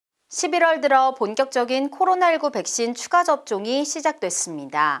11월 들어 본격적인 코로나19 백신 추가 접종이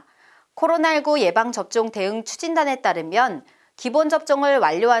시작됐습니다. 코로나19 예방접종대응추진단에 따르면 기본 접종을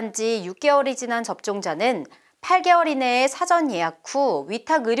완료한 지 6개월이 지난 접종자는 8개월 이내에 사전 예약 후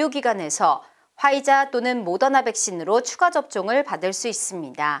위탁 의료기관에서 화이자 또는 모더나 백신으로 추가 접종을 받을 수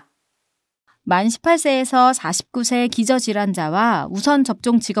있습니다. 만 18세에서 49세 기저질환자와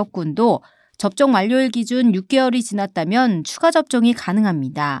우선접종 직업군도 접종 완료일 기준 6개월이 지났다면 추가 접종이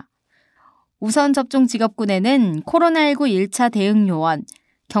가능합니다. 우선접종 직업군에는 코로나19 1차 대응요원,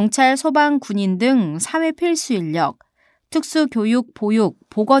 경찰, 소방, 군인 등 사회필수인력, 특수교육, 보육,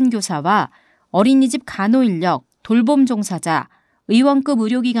 보건교사와 어린이집 간호인력, 돌봄 종사자, 의원급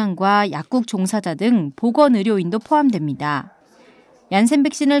의료기관과 약국 종사자 등 보건의료인도 포함됩니다. 얀센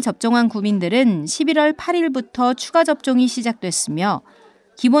백신을 접종한 구민들은 11월 8일부터 추가 접종이 시작됐으며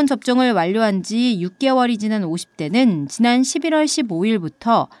기본 접종을 완료한 지 6개월이 지난 50대는 지난 11월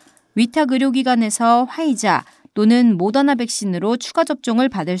 15일부터 위탁 의료기관에서 화이자 또는 모더나 백신으로 추가 접종을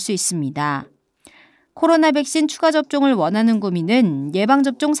받을 수 있습니다. 코로나 백신 추가 접종을 원하는 구민은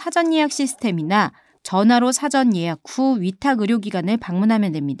예방접종 사전 예약 시스템이나 전화로 사전 예약 후 위탁 의료기관을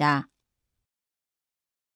방문하면 됩니다.